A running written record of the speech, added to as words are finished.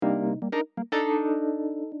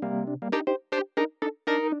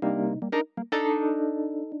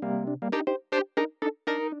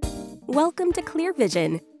Welcome to Clear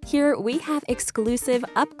Vision. Here we have exclusive,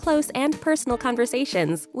 up-close and personal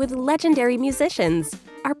conversations with legendary musicians.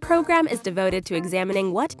 Our program is devoted to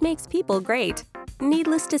examining what makes people great.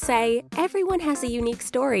 Needless to say, everyone has a unique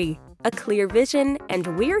story, a clear vision,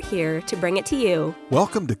 and we're here to bring it to you.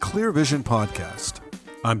 Welcome to Clear Vision Podcast.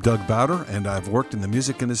 I'm Doug Bowder, and I've worked in the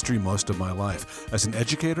music industry most of my life as an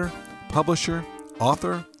educator, publisher,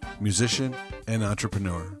 author, musician, and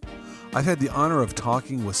entrepreneur. I've had the honor of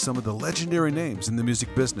talking with some of the legendary names in the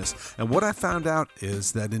music business, and what I found out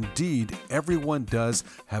is that indeed everyone does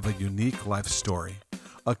have a unique life story,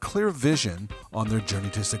 a clear vision on their journey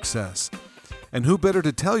to success. And who better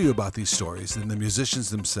to tell you about these stories than the musicians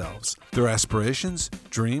themselves, their aspirations,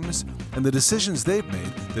 dreams, and the decisions they've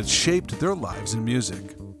made that shaped their lives in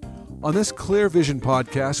music. On this Clear Vision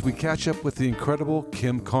podcast, we catch up with the incredible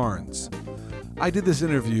Kim Carnes. I did this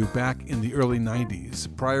interview back in the early 90s,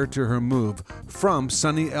 prior to her move from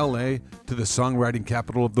sunny LA to the songwriting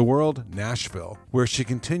capital of the world, Nashville, where she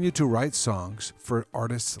continued to write songs for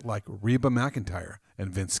artists like Reba McEntire and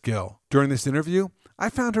Vince Gill. During this interview, I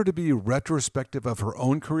found her to be retrospective of her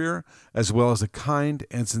own career, as well as a kind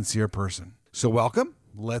and sincere person. So welcome.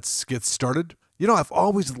 Let's get started. You know, I've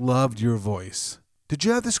always loved your voice. Did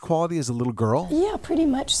you have this quality as a little girl? Yeah, pretty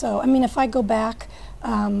much so. I mean, if I go back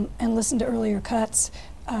and listen to earlier cuts,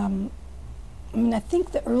 I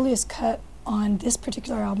think the earliest cut on this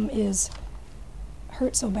particular album is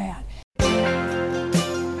Hurt So Bad.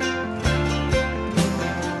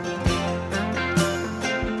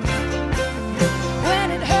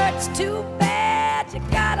 When it hurts too bad, you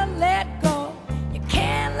gotta let go. You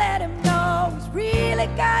can't let him know he's really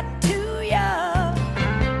gotten to you.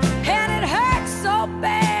 And it hurts so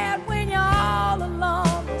bad when you're all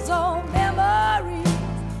alone. Those old memories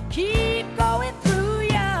keep going through you.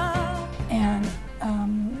 And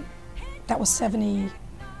that was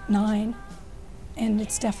 79, and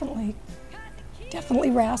it's definitely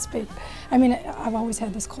raspy. I mean, I've always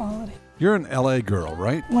had this quality. You're an LA girl,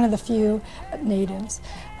 right? One of the few natives.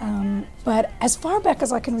 But as far back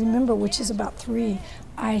as I can remember, which is about 3,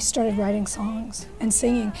 I started writing songs and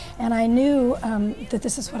singing. And I knew that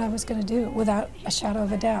this is what I was going to do without a shadow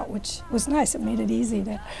of a doubt, which was nice. It made it easy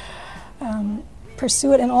to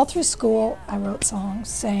pursue it. And all through school, I wrote songs,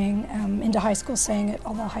 sang, into high school, sang at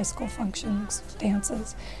all the high school functions,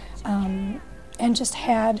 dances, and just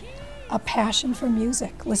had a passion for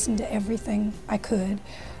music, listened to everything I could.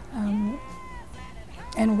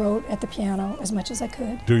 And wrote at the piano as much as I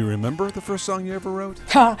could. Do you remember the first song you ever wrote?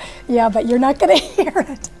 Yeah, but you're not going to hear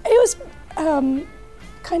it. It was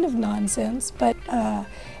kind of nonsense, but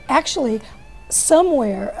actually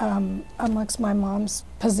somewhere amongst my mom's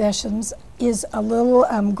possessions is a little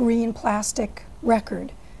green plastic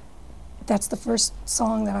record. That's the first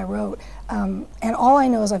song that I wrote. And all I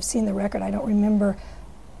know is I've seen the record. I don't remember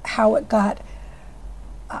how it got.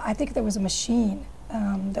 I think there was a machine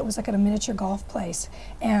that was like at a miniature golf place,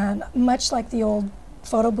 and much like the old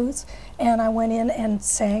photo booths, and I went in and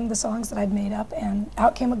sang the songs that I'd made up, and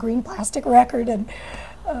out came a green plastic record, and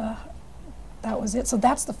that was it. So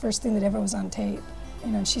that's the first thing that ever was on tape.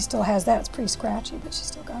 You know, and she still has that. It's pretty scratchy, but she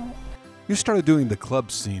still got it. You started doing the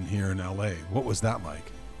club scene here in LA. What was that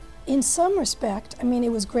like? In some respect, I mean,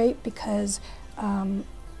 it was great because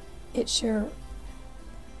it sure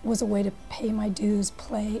was a way to pay my dues,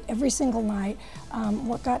 play every single night.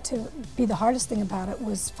 What got to be the hardest thing about it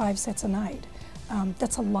was 5 sets a night.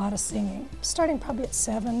 That's a lot of singing, starting probably at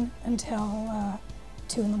 7 until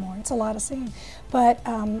 2 in the morning. It's a lot of singing. But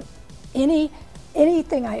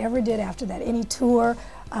anything I ever did after that, any tour,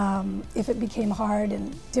 if it became hard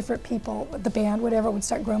and different people, the band, whatever, would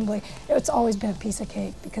start grumbling, it's always been a piece of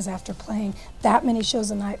cake, because after playing that many shows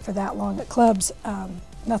a night for that long at clubs,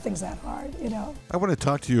 nothing's that hard, you know. I want to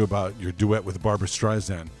talk to you about your duet with Barbra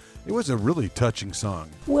Streisand. It was a really touching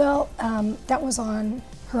song. Well, that was on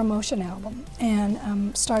her Emotion album,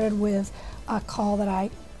 and started with a call that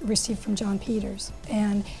I received from John Peters.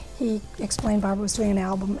 And he explained Barbra was doing an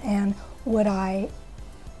album, and would I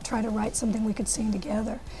try to write something we could sing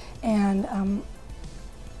together. And,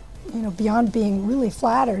 beyond being really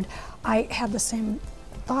flattered, I had the same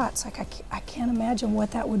thoughts. Like, I can't imagine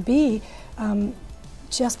what that would be,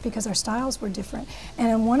 just because our styles were different. And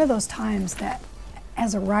in one of those times that,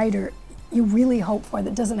 as a writer, you really hope for,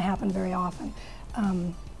 that doesn't happen very often.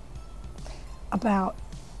 About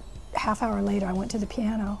half hour later, I went to the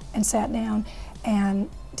piano and sat down and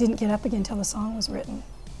didn't get up again until the song was written.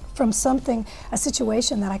 From a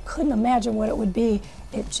situation that I couldn't imagine what it would be,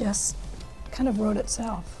 it just kind of wrote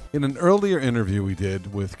itself. In an earlier interview we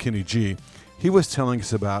did with Kenny G, he was telling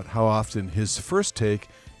us about how often his first take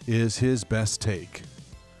is his best take.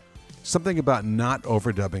 Something about not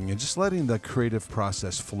overdubbing and just letting the creative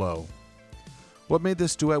process flow. What made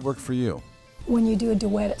this duet work for you? When you do a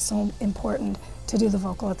duet, it's so important to do the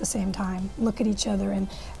vocal at the same time. Look at each other, and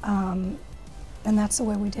that's the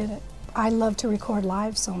way we did it. I love to record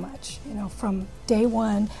live so much, from day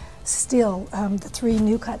one, still the 3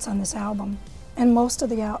 new cuts on this album. And most of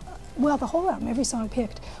the whole album, every song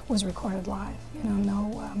picked was recorded live,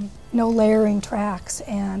 no layering tracks.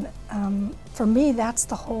 And for me, that's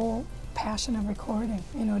the whole passion of recording,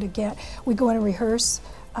 we go in and rehearse,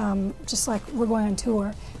 just like we're going on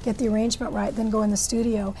tour, get the arrangement right, then go in the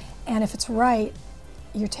studio, and if it's right,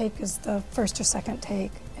 your take is the first or second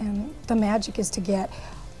take. And the magic is to get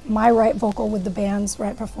my right vocal with the band's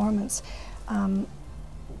right performance. And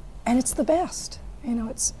it's the best.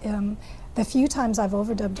 It's the few times I've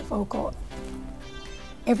overdubbed a vocal,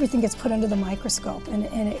 everything gets put under the microscope,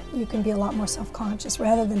 and you can be a lot more self-conscious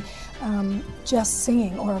rather than just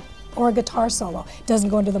singing or a guitar solo. It doesn't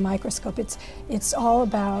go into the microscope. It's all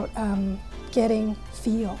about getting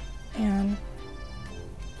feel. And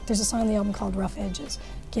there's a song on the album called Rough Edges,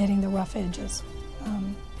 getting the rough edges.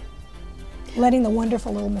 Letting the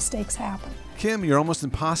wonderful little mistakes happen. Kim, you're almost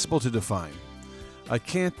impossible to define. I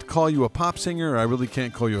can't call you a pop singer, I really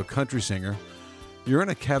can't call you a country singer. You're in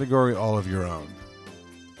a category all of your own.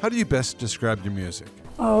 How do you best describe your music?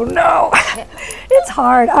 Oh no, it's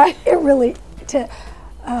hard. I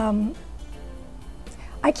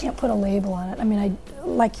can't put a label on it. I mean,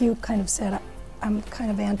 like you kind of said, I'm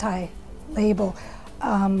kind of anti-label.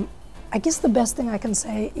 I guess the best thing I can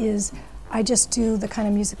say is I just do the kind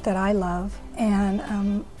of music that I love,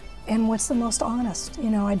 and what's the most honest.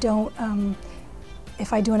 I don't,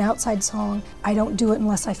 if I do an outside song, I don't do it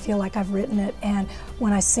unless I feel like I've written it, and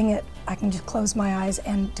when I sing it, I can just close my eyes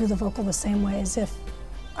and do the vocal the same way as if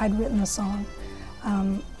I'd written the song.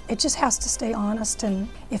 It just has to stay honest, and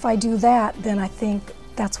if I do that, then I think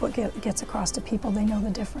that's what gets across to people. They know the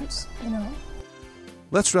difference,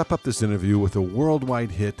 Let's wrap up this interview with a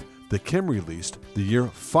worldwide hit that Kim released the year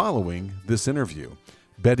following this interview,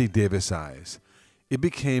 Betty Davis Eyes. It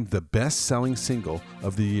became the best-selling single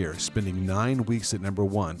of the year, spending 9 weeks at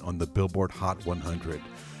 #1 on the Billboard Hot 100.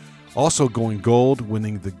 Also going gold,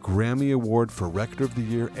 winning the Grammy Award for Record of the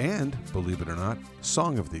Year and, believe it or not,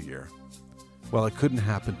 Song of the Year. Well, it couldn't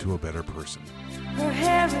happen to a better person. Her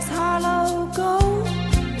hair is hollow gold,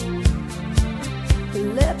 her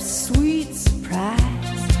lips sweet surprise.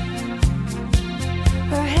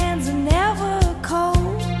 Her hands are never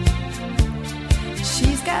cold.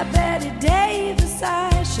 She's got Betty Davis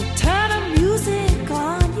eyes. She'll turn her music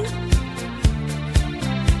on you.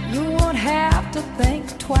 You won't have to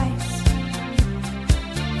think twice.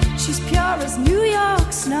 She's pure as New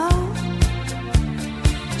York snow.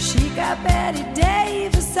 She got Betty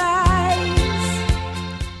Davis eyes.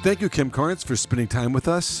 Thank you, Kim Carnes, for spending time with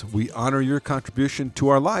us. We honor your contribution to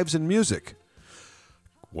our lives in music.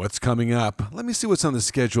 What's coming up? Let me see what's on the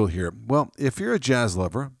schedule here. Well, if you're a jazz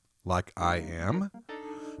lover, like I am,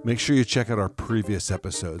 make sure you check out our previous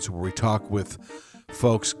episodes where we talk with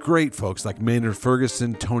folks, great folks like Maynard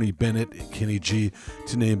Ferguson, Tony Bennett, and Kenny G,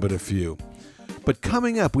 to name but a few. But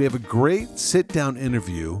coming up, we have a great sit-down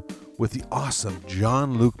interview with the awesome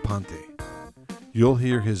Jean-Luc Ponty. You'll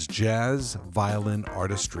hear his jazz violin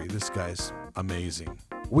artistry. This guy's amazing.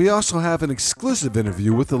 We also have an exclusive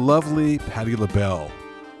interview with the lovely Patti LaBelle,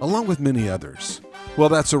 along with many others. Well,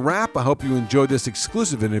 that's a wrap. I hope you enjoyed this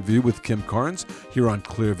exclusive interview with Kim Carnes here on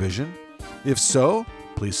Clear Vision. If so,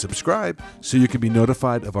 please subscribe so you can be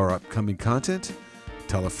notified of our upcoming content.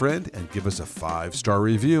 Tell a friend and give us a 5-star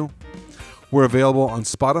review. We're available on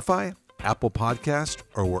Spotify, Apple Podcast,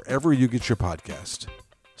 or wherever you get your podcast.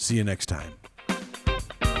 See you next time.